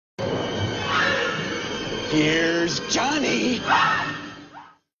Here's Johnny.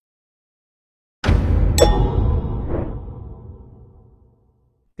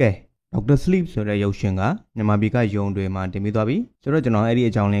 Okay, Dr. Sleep ဆိုတဲ့ရုပ်ရှင်ကမြန်မာပြည်ကယုံတွေမှာတင်ပြီးသွားပြီဆိုတော့ကျွန်တော်အဲ့ဒီ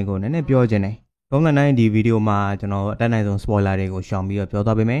အကြောင်းလေးကိုနည်းနည်းပြောချင်တယ်။ပုံမှန်တိုင်းဒီဗီဒီယိုမှာကျွန်တော်အတန်းနိုင်ဆုံး spoiler တွေကိုရှောင်ပြီးတော့ပြော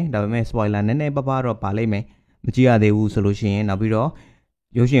သွားပေးမယ်။ဒါပေမဲ့ spoiler နည်းနည်းပါးပါးတော့ပါလိမ့်မယ်။မကြည့်ရသေးဘူးဆိုလို့ရှိရင်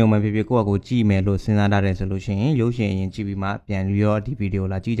နောက်ပြီးတော့ရုပ်ရှင်အောင်မှဖြစ်ဖြစ်ကိုယ့်အကိုကြည့်မယ်လို့စဉ်းစားထားတယ်ဆိုလို့ရှိရင်ရုပ်ရှင်အရင်ကြည့်ပြီးမှပြန်ပြီးတော့ဒီဗီဒီယို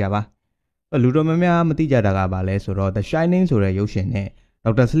လာကြည့်ကြပါ။လူတော်များများမသိကြတာကဘာလဲဆိုတော့ The Shining ဆိုတဲ့ရုပ်ရှင်နဲ့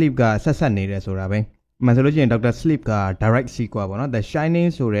Dr. Sleep ကဆက်နေတယ်ဆိုတာပဲ။မှန်ဆိုလို့ရှိရင် Dr. Sleep က direct sequel ပေါ့နော် The Shining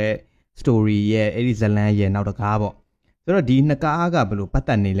ဆိုတဲ့ story ရဲ့အဲ့ဒီဇလန်းရဲ့နောက်တစ်ကားပေါ့ဆိုတော့ဒီနှစ်ကားကဘယ်လိုပတ်သ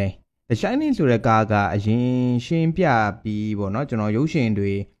က်နေလဲ The Shining ဆိုတဲ့ကားကအရင်ရှင်းပြပြီးပေါ့နော်ကျွန်တော်ရုပ်ရှင်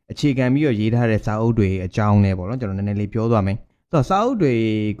တွေအခြေခံပြီးတော့ရေးထားတဲ့စာအုပ်တွေအကြောင်းနဲ့ပေါ့နော်ကျွန်တော်နည်းနည်းလေးပြောသွားမယ်ဆိုတော့စာအုပ်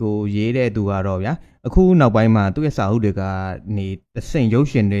တွေကိုရေးတဲ့သူကတော့ဗျာအခုနောက်ပိုင်းမှာသူ့ရဲ့စာအုပ်တွေကနေတစ်ဆင့်ရုပ်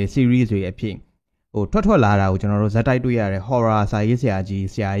ရှင်တွေ series တွေအဖြစ်ဟိုထွက်လာတာကိုကျွန်တော်တို့ဇာတ်တိုက်တွေ့ရတဲ့ horror စာရေးဆရာကြီး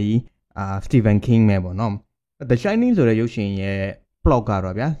Stephen King ပဲပေါ့နော် The Shining ဆိုတဲ့ရုပ်ရှင်ရဲ့ plot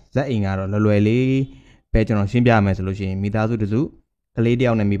ကတော့ဗျာဇက်အိမ်ကတော့လွယ်လေးပဲကျွန်တော်ရှင်းပြမယ်ဆိုလို့ရှိရင်မိသားစုတစုကလေးတ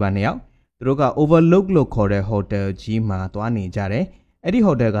ယောက်နဲ့မိဘနှစ်ယောက်သူတို့က overlook လို့ခေါ်တဲ့ hotel ကြီးမှာသွားနေကြတယ်အဲ့ဒီ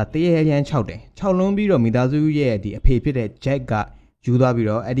hotel ကတရေရန်6တယ်6လုံးပြီးတော့မိသားစုရဲ့ဒီအဖေဖြစ်တဲ့ Jack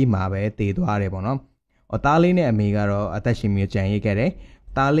ကယူသွားပြီးတော့အဲ့ဒီမှာပဲတည်သွားတယ်ပေါ့နော်သားလေးနဲ့အမေကတော့အသက်ရှင်ပြီးကြံရစ်ခဲ့တယ်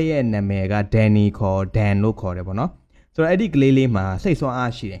သားလေးရဲ့နာမည်က Danny ခေါ် Dan လို့ခေါ်တယ်ပေါ့နော်ဆိုတော့အဲ့ဒီကလေးလေးမှာစိတ်ဆွမ်း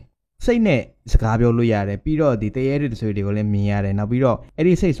အားရှိတယ်စိတ်နဲ့စကားပြောလို့ရတယ်ပြီးတော့ဒီတရေတွေဆွေတွေကိုလည်းမြင်ရတယ်နောက်ပြီးတော့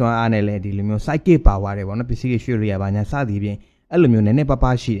အဲ့ဒီစိတ်ဆွမ်းအားနဲ့လည်းဒီလိုမျိုး psychic power တွေပေါ့နော်ပစ္စည်းရွှေ့ရပါညာစသည်ဖြင့်အဲ့လိုမျိုးနည်းနည်း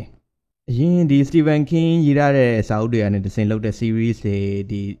ပါးပါးရှိတယ်အရင်ဒီ Stephen King ရေးထားတဲ့စာအုပ်တွေကနေတစ်စင်လုပ်တဲ့ series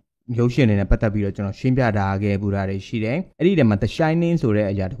တွေဒီရုပ်ရှင်တွေနဲ့ပတ်သက်ပြီးတော့ကျွန်တော်ရှင်းပြထားခဲ့ပူတာတွေရှိတယ်အဲ့ဒီထဲမှာ The Shining ဆိုတဲ့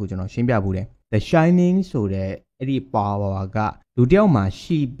အရာတခုကျွန်တော်ရှင်းပြပူတယ် The Shining ဆိုတဲ့အဲ့ဒီ power ကလူတယောက်မှာ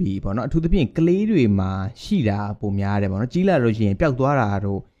ရှိပြီပေါ့နော်အထူးသဖြင့်ကလေးတွေမှာရှိတာပုံများတယ်ပေါ့နော်ကြီးလာလို့ရှိ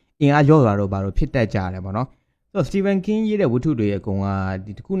ရင်ပျောက်သွားတာတို့အင်အားရော့တာတော့ဘာလို့ဖြစ်တတ်ကြတယ်ပေါ့နော်ဆိုတော့ Stephen King ရေးတဲ့ဝတ္ထုတွေရဲ့အကုန်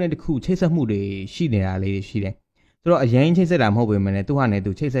ကဒီတစ်ခုနဲ့တစ်ခုချိတ်ဆက်မှုတွေရှိနေတာလေးတွေရှိတယ်ဆိုတော့အရင်ချိတ်ဆက်တာမဟုတ်ပေမဲ့သူဟာ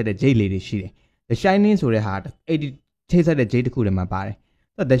နဲ့သူချိတ်ဆက်တဲ့ jade လေးတွေရှိတယ် The Shining ဆိုတဲ့ဟာအဲ့ဒီချိတ်ဆက်တဲ့ jade တစ်ခုထဲမှာပါ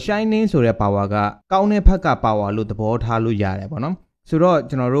တယ်ဆိုတော့ The Shining ဆိုတဲ့ power ကကောင်းတဲ့ဘက်က power လို့သဘောထားလို့ရတယ်ပေါ့နော်ဆိုတော့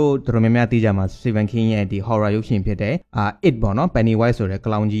ကျွန်တော်တို့တော်တော်များများသိကြမှာ Stephen King ရဲ့ဒီ horror ရုပ်ရှင်ဖြစ်တဲ့ It ပေါ့နော် Pennywise ဆိုတဲ့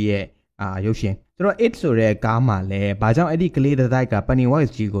clown ကြီးရဲ့ရုပ်ရှင်ဆိုတော့ It ဆိုတဲ့ကားမှာလဲဘာကြောင့်အဲ့ဒီကလေးတိုက်က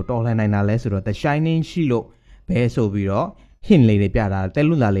Pennywise ကြီးကိုတော်လှန်နိုင်တာလဲဆိုတော့ The Shining ရှိလို့ဘဲဆိုပြီးတော့ hint လေးတွေပြတာတဲ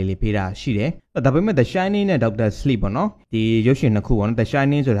လွတ်လာလေးပေးတာရှိတယ်ဒါပေမဲ့ The Shining နဲ့ Dr. Sleep ပေါ့နော်ဒီရုပ်ရှင်နှစ်ခုပေါ့နော် The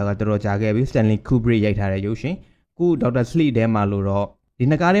Shining ဆိုတာကတော်တော်ကြာခဲ့ပြီ Stanley Kubrick ရိုက်ထားတဲ့ရုပ်ရှင်ခု Dr. Sleep ထဲ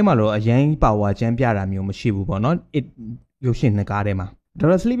မှာလို့တော့ဒီနှစ်ကားထဲမှာတော့အရင် power ချမ်းပြတာမျိုးမရှိဘူးပေါ့နော် It ရုပ်ရှင်နှစ်ကားထဲမှာ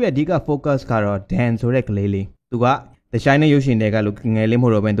Dr. Sleep ရဲ့အဓိက focus ကတော့ Dan ဆိုတဲ့ကလေးလေးသူကThe Shining ရုပ်ရှင်တွေကလို့ငယ်လေး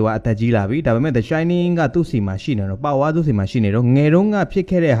မဟုတ်တော့ဘဲသူကအသက်ကြီးလာပြီဒါပေမဲ့ The Shining ကသူ့စီမှာရှိနေတော့ပါဝါသူ့စီမှာရှိနေတော့ငယ်တုန်းကဖြစ်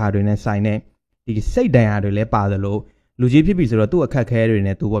ခဲ့တဲ့ဟာတွေနဲ့ဆိုင်တဲ့ဒီစိတ်ဒဏ်ရာတွေလည်းပါတယ်လို့လူကြီးဖြစ်ပြီဆိုတော့သူ့အခက်ခဲ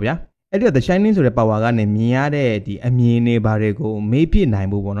တွေနဲ့သူပေါ့ဗျာအဲ့ဒီတော့ The Shining ဆိုတဲ့ပါဝါကနေမြင်ရတဲ့ဒီအမြင်တွေဘာတွေကိုမေးပြ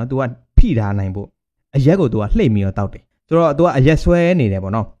နိုင်ဖို့ပေါ့နော်သူကဖိထားနိုင်ဖို့အရက်ကိုသူကလှိမ့်ပြီးတော့တောက်တယ်ဆိုတော့သူကအရက်ဆွဲနေတယ်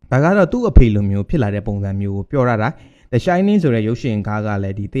ပေါ့နော်ဒါကတော့သူ့အဖေလိုမျိုးဖြစ်လာတဲ့ပုံစံမျိုးကိုပြောရတာThe Shining ဆိုတဲ့ရုပ်ရှင်ကားက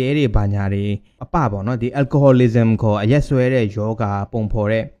လည်းဒီတရေတွေဘာညာတွေအပပေါ့နော်ဒီ alcoholism ခေါ်အရက်ဆွဲတဲ့ယောဂ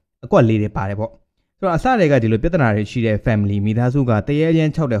ပုံဖော်တဲ့အကွက်လေးတွေပါတယ်ပေါ့ဆိုတော့အစတွေကဒီလိုပြဿနာတွေရှိတဲ့ family မိသားစုက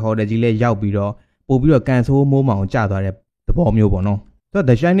တရေချင်း6တဲ့ hotel ကြီးလေးရောက်ပြီးတော့ပို့ပြီးတော့ကန်ဆိုးမိုးမောင်ကျသွားတဲ့သဘောမျိုးပေါ့နော်ဆိုတော့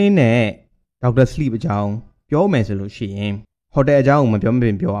The Shining နဲ့ Dr. Sleep အကြောင်းပြောမယ်ဆိုလို့ရှိရင် hotel အကြောင်းကိုမပြောမပ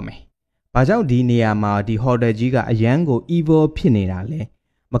င်ပြောရမယ်ဘာကြောင့်ဒီနေရာမှာဒီ hotel ကြီးကအရန်ကို evil ဖြစ်နေတာလဲ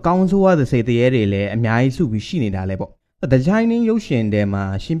မကောင်းဆိုးရတဲ့စိတ်တရေတွေလည်းအများကြီးစုပြီးရှိနေတာလဲပေါ့ The Shining ရုပ်ရှင်ထဲ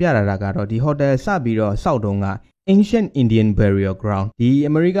မှာရှင်းပြတာကတော့ဒီ hotel စပြီးတော့စောက်တုံးက Ancient Indian Burial Ground ဒီ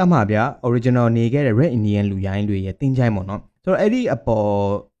America မှာဗျ original နေခဲ့တဲ့ Red Indian လူရိုင်းတွေရဲ့တင်ချိုင်းပေါ့နော်ဆိုတော့အဲ့ဒီ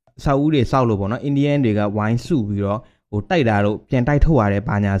အပေါ်စာအုပ်တွေစောက်လို့ပေါ့နော် Indian တွေကဝိုင်းစုပြီးတော့ဟိုတိုက်တာတို့ပြန်တိုက်ထုတ်ရ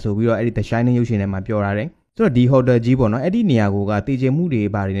တယ်ဘာညာဆိုပြီးတော့အဲ့ဒီ The Shining ရုပ်ရှင်ထဲမှာပြောရတယ်ဆိုတော့ဒီ hotel ကြီးပေါ့နော်အဲ့ဒီနေရာကိုကတည်ကျမှုတွေ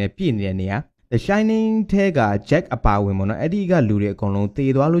ဘာတွေနဲ့ပြည့်နေတဲ့နေရာ The Shining ထဲက Jack အပါဝင်ပေါ့နော်အဲ့ဒီကလူတွေအကုန်လုံး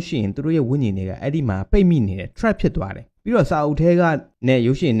တည်သွားလို့ရှိရင်သူတို့ရဲ့ဝိညာဉ်တွေကအဲ့ဒီမှာပိတ်မိနေတယ် trap ဖြစ်သွားတယ်ပြီးတော့စာအုပ်ထဲက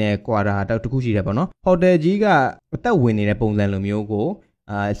နဲ့ရုပ်ရှင်နဲ့ကွာတာတခုရှိတယ်ပေါ့နော်ဟိုတယ်ကြီးကအသက်ဝင်နေတဲ့ပုံစံလိုမျိုး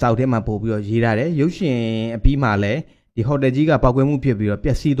ကိုစာအုပ်ထဲမှာပို့ပြီးတော့ရေးထားတယ်ရုပ်ရှင်အပြီးမှလည်းဒီဟိုတယ်ကြီးကပောက်ကွဲမှုဖြစ်ပြီးတော့ပျ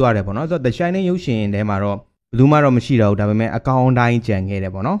က်စီးသွားတယ်ပေါ့နော်ဆိုတော့ The Shining ရုပ်ရှင်ထဲမှာတော့ဘယ်သူမှတော့မရှိတော့ဘူးဒါပေမဲ့အကောင်တိုင်းကြံခဲ့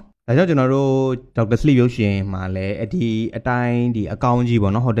တယ်ပေါ့နော်ဒါကြောင့်ကျွန်တော်တို့ Dr. Sleep ရုပ်ရှင်မှာလည်းအတိုင်းဒီအကောင်ကြီး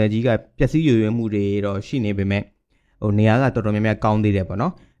ပေါ့နော်ဟိုတယ်ကြီးကပျက်စီးရွေမှုတွေတော့ရှိနေပေမဲ့ဟိုနေရာကတော်တော်များများကောင်းသေး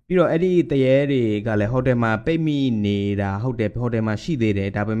တယ်ပေါ့နော်ပြီးတော့အဲ့ဒီတရေတွေကလည်းဟိုတယ်မှာပိတ်မိနေတာဟုတ်တယ်ဟိုတယ်မှာရှိသေး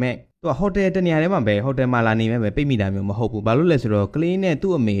တယ်ဒါပေမဲ့သူကဟိုတယ်တနေရာထဲမှာပဲဟိုတယ်မှာလာနေမဲ့ပဲပိတ်မိတာမျိုးမဟုတ်ဘူးဘာလို့လဲဆိုတော့ကလေးနဲ့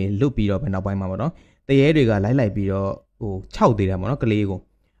သူ့အမေလွတ်ပြီးတော့ပဲနောက်ပိုင်းမှာပေါ့နော်တ ရဲတွေကလိုက်လိုက်ပြီးတော့ဟို6သေးတယ်ပေါ့နော်ကလေးကို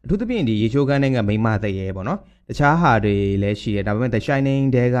အထူးသဖြင့်ဒီရေချိုးကန်းတဲ့ကမိမတရဲပေါ့နော်တခြားဟာတွေလည်းရှိတယ်ဒါပေမဲ့ The Shining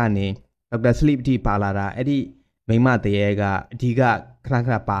တဲကနေဒေါက်တာ Sleep အထိပါလာတာအဲ့ဒီမိမတရဲကအဓိကခ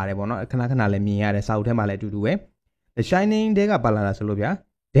ဏပါတယ်ပေါ့နော်ခဏလည်းမြင်ရတဲ့စာအုပ်ထဲမှာလည်းအတူတူပဲ The Shining တဲကပါလာတာဆိုလို့ဗျာ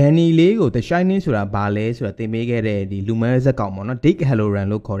ဒန်နီလေးကို The Shining ဆိုတာဘာလဲဆိုတာသင်ပေးခဲ့တဲ့ဒီလူမဲဇက်ကောင်ပေါ့နော် Dick Halloran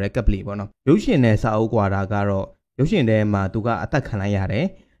လို့ခေါ်တဲ့ကပ်ပလီပေါ့နော်ရုပ်ရှင်နဲ့စာအုပ်ကွာတာကတော့ရုပ်ရှင်ထဲမှာသူကအသက်ခံလိုက်ရတယ်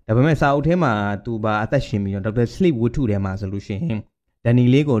ဒါပေမဲ့စာအုပ်ထဲမှာသူပါအသက်ရှင်ပြီးတော့ Dr. Sleep ဝတ္ထုထဲမှာဆိုလို့ရှိရင်ဒန်နီ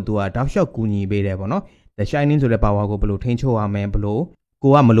လေးကိုသူကတောက်လျှောက်ကူညီပေးတယ်ပေါ့နော် The Shining ဆိုတဲ့ power ကိုဘယ်လိုထိန်းချုပ်ရမလဲဘယ်လို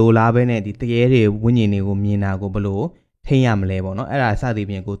ကိုကမလိုလားပဲနဲ့ဒီတရေတွေဝိညာဉ်တွေကိုမြင်တာကိုဘယ်လိုထိန်းရမလဲပေါ့နော်အဲ့ဒါစသည်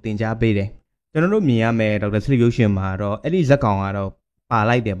ဖြင့်ကိုသင်ကြားပေးတယ်ကျွန်တော်တို့မြင်ရမယ် Dr. Sleep ရုပ်ရှင်မှာတော့အဲ့ဒီဇက်ကောင်ကတော့ပါ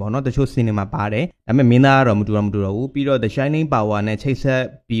လိုက်တယ်ပေါ့နော်တချို့ scene မှာပါတယ်ဒါပေမဲ့မင်းသားကတော့မတူတော့ဘူးပြီးတော့ The Shining power နဲ့ချိတ်ဆက်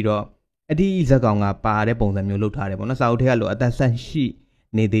ပြီးတော့အဲ့ဒီဇက်ကောင်ကပါတဲ့ပုံစံမျိုးလုပ်ထားတယ်ပေါ့နော်စာအုပ်ထဲကလို့အသက်ဆက်ရှိ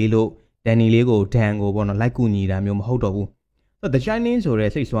နေသေးလို့ဒန်နီလေးကိုဒန်ကိုပေါ့နော်လိုက်ကူညီတာမျိုးမဟုတ်တော့ဘူးဆိုတော့ The Shining ဆို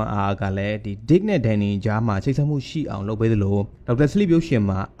တဲ့စိတ်ဆွမ်းအားကလည်းဒီ Dick နဲ့ Danny ကြားမှာချိတ်ဆက်မှုရှိအောင်လုပ်ပေးသလို Dr. Sleep ရုပ်ရှင်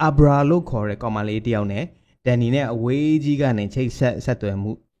မှာ Abra လို့ခေါ်တဲ့ကောင်မလေးတယောက်နဲ့ Danny နဲ့အဝေးကြီးကနေချိတ်ဆက်သွယ်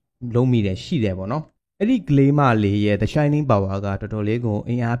မှုလုံးမိတယ်ရှိတယ်ပေါ့နော်အဲ့ဒီကလေးမလေးရဲ့ The Shining power ကတော်တော်လေးကို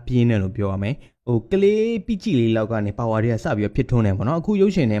အင်အားပြင်းတယ်လို့ပြောရမယ်ဟိုကလေးပြကြည့်လေးလောက်ကနေ power တွေကစပြီးဖြစ်ထွန်းတယ်ပေါ့နော်အခုရု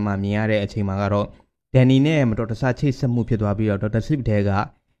ပ်ရှင်ထဲမှာမြင်ရတဲ့အချိန်မှာကတော့ Danny နဲ့မတော်တဆချိတ်ဆက်မှုဖြစ်သွားပြီးတော့ Dr. Sleep တဲက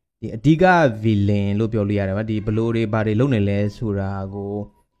ဒီအဓိက villain လို့ပြောလို့ရတယ်ဗျဒီဘလိုတွေဘာတွေလုပ်နေလဲဆိုတာကို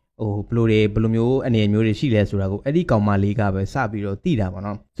ဟိုဘလိုမျိုးအနေမျိုးတွေရှိလဲဆိုတာကိုအဲ့ဒီကောင်မလေးကပဲစပြီးတော့သိတာပေါ့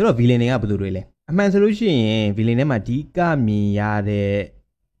နော်ဆိုတော့ villain တွေကဘယ်သူတွေလဲအမှန်ဆိုလို့ရှိရင် villain ထဲမှာအဓိကမြင်ရတဲ့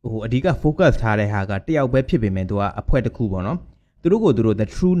ဟိုအဓိက focus ထားတဲ့ဟာကတယောက်ပဲဖြစ်ပေမဲ့သူကအဖွဲတစ်ခုပေါ့နော်သူတို့ကို the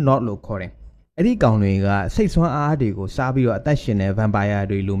true knot လို့ခေါ်တယ်အဲ့ဒီကောင်တွေကစိတ်ဆွမ်းအားတွေကိုစားပြီးတော့အသက်ရှင်တဲ့ vampire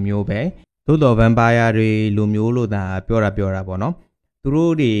တွေလိုမျိုးပဲသို့တော် vampire တွေလိုမျိုးလို့သာပြောတာပေါ့နော်သူ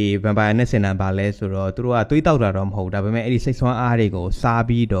တို့တွေ vampire နဲ့ဆင်တန်ပါလဲဆိုတော့သူတို့ကသွေးတောက်တာတော့မဟုတ်ဒါပေမဲ့အဲ့ဒီစိတ်ဆွမ်းအားတွေကိုစား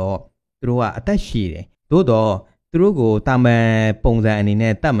ပြီးတော့သူတို့ကအသက်ရှည်တယ်သို့တော့သူတို့ကိုတာမန်ပုံစံအနေ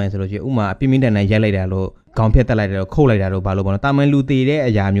နဲ့တတ်မှန်ဆိုလို့ရှိရင်ဥမာပြင်းပြင်းထန်ထန်ရိုက်လိုက်တာလို့ခေါင်းဖြတ်တက်လိုက်တယ်လို့ခုတ်လိုက်တာလို့ဘာလို့ပေါ့နော်တာမန်လူသေးတဲ့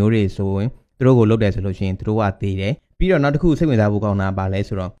အရာမျိုးတွေဆိုရင်သူတို့ကိုလုတ်တယ်ဆိုလို့ရှိရင်သူတို့ကသေးတယ်ပြီးတော့နောက်တစ်ခုစိတ်ဝင်စားဖို့ကောင်းတာပါလဲ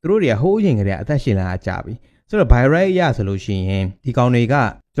ဆိုတော့သူတို့တွေကဟိုးရင်ကလေးအသက်ရှင်လာတာကြာပြီဆိုတော့ virus ရဆိုလို့ရှိရင်ဒီကောင်တွေက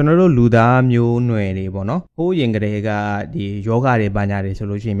ကျွန်တော်တို့လူသားမျိုးနွယ်တွေပေါ့နော်ဟိုးရင်ကလေးကဒီယောဂတွေပါညာတွေဆို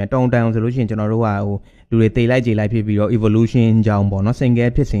လို့ရှိရင်တောင်တန်ဆိုလို့ရှိရင်ကျွန်တော်တို့ကဟိုလူတွေတေးလိုက်ကြေလိုက်ဖြစ်ပြီးတော့ evolution ကြောင်းပေါ့နော်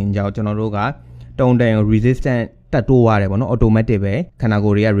single ဖြစ်စဉ်ကြောင်းကျွန်တော်တို့ကတောင်တန် resistant တက်တိုးရတယ်ပေါ့နော် automatic ပဲခန္ဓာ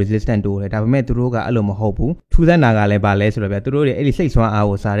ကိုယ်တွေက resistant တိုးတယ်ဒါပေမဲ့သူတို့ကအဲ့လိုမဟုတ်ဘူးထူးဆန်းတာကလည်းပါလဲဆိုတော့ဗျသူတို့တွေအဲ့ဒီစိတ်ဆွမ်းအား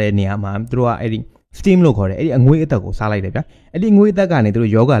ကိုစားတဲ့နေရာမှာသူတို့ကအဲ့ဒီ steam လို့ခေါ်တယ်အဲ့ဒီအငွေ့အသက်ကိုစားလိုက်တယ်ဗျအဲ့ဒီငွေ့အသက်ကနေသူ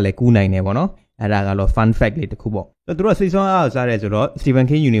တို့ယောဂလည်းကူးနိုင်တယ်ပေါ့နော်အဲ့ဒါကတော့ fun fact လေးတစ်ခုပေါ့သူတို့စိတ်ဆွမ်းအားကိုစားတယ်ဆိုတော့ Stephen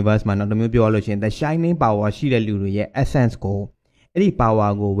King Universe မှာနောက်တစ်မျိုးပြောလို့ရှိရင် The Shining power ရှိတဲ့လူတွေရဲ့ essence ကိုအဲ့ဒီ power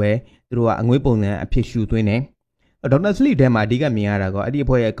ကိုပဲသူတို့ကအငွေ့ပုံစံအဖြစ်ရှုသွင်းတယ် Dr. Sleep ထဲမှာအဓိကမြင်ရတာကအဲ့ဒီအ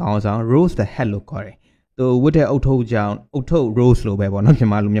ဖွဲ့ရဲ့ခေါင်းဆောင် Rose the Head လို့ခေါ်တယ်သူဝတ်တဲ့အုတ်ထုပ်ကြောင့်အုတ်ထုပ် Rose လို့ပဲပေါ့နော်မြန်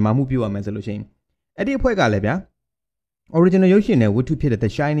မာမှုပြောရမယ်ဆိုလို့ရှိရင်အဲ့ဒီအဖွဲ့ကလည်းဗျာ original ရုပ်ရှင်နဲ့ဝတ္ထုဖြစ်တဲ့ The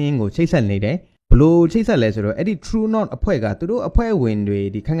Shining ကိုချိတ်ဆက်နေတယ်ဘလို့ချိတ်ဆက်လဲဆိုတော့အဲ့ဒီ True Knot အဖွဲ့ကသူတို့အဖွဲ့ဝင်တွေ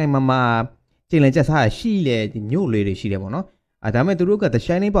ဒီခိုင်မာကျင်လည်ချက်စားရှိလေဒီမြို့လေးတွေရှိတယ်ပေါ့နော်ဒါပေမဲ့သူတို့က The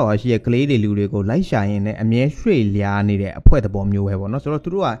Shining power ရှိရဲ့ကလေးတွေလူတွေကိုလိုက်ရှာရင်းနဲ့အမြဲရွှေ့လျားနေတဲ့အဖွဲ့သဘောမျိုးပဲပေါ့နော်ဆိုတော့သူ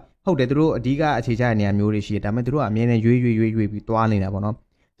တို့ကဟုတ်တယ်သူတို့အဓိကအခြေချတဲ့နေရာမျိုးတွေရှိတယ်ဒါပေမဲ့သူတို့ကအမြဲတမ်းရွေးပြီးသွားနေတာပေါ့နော်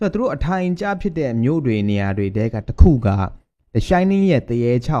ဆိုတော့သူတို့အထိုင်ကျဖြစ်တဲ့မြို့တွေနေရာတွေတဲကတစ်ခုက The Shining ရဲ့တ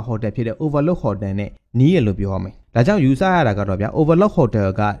ရေချဟိုတယ်ဖြစ်တဲ့ Overlook Hotel နဲ့နီးရလို့ပြောရမယ်ဒါကြောင့်ယူဆရတာကတော့ဗျာ Overlook Hotel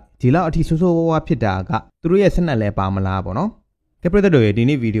ကဒီလောက်အထိဆိုးဝါးဖြစ်တာကသူတို့ရဲ့စနက်လဲပါမလားပေါ့နော်ကဲပရိသတ်တို့ရဲ့ဒီ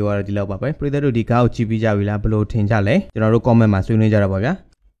နေ့ဗီဒီယိုကတော့ဒီလောက်ပါပဲပရိသတ်တို့ဒီကားကိုကြည့်ပြီးကြပြီလားဘယ်လိုထင်ကြလဲကျွန်တော်တို့ comment မှာဆွေးနွေးကြတာပါဗျာ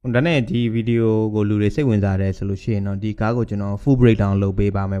ဒါနဲ့ဒီဗီဒီယိုကိုလူတွေစိတ်ဝင်စားတယ်ဆိုလို့ရှိရင်တော့ဒီကားကိုကျွန်တော် full breakdown လုပ်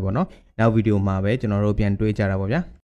ပေးပါမယ်ပေါ့နော်နောက်ဗီဒီယိုမှာပဲကျွန်တော်တို့ပြန်တွေ့ကြတာပါဗျာ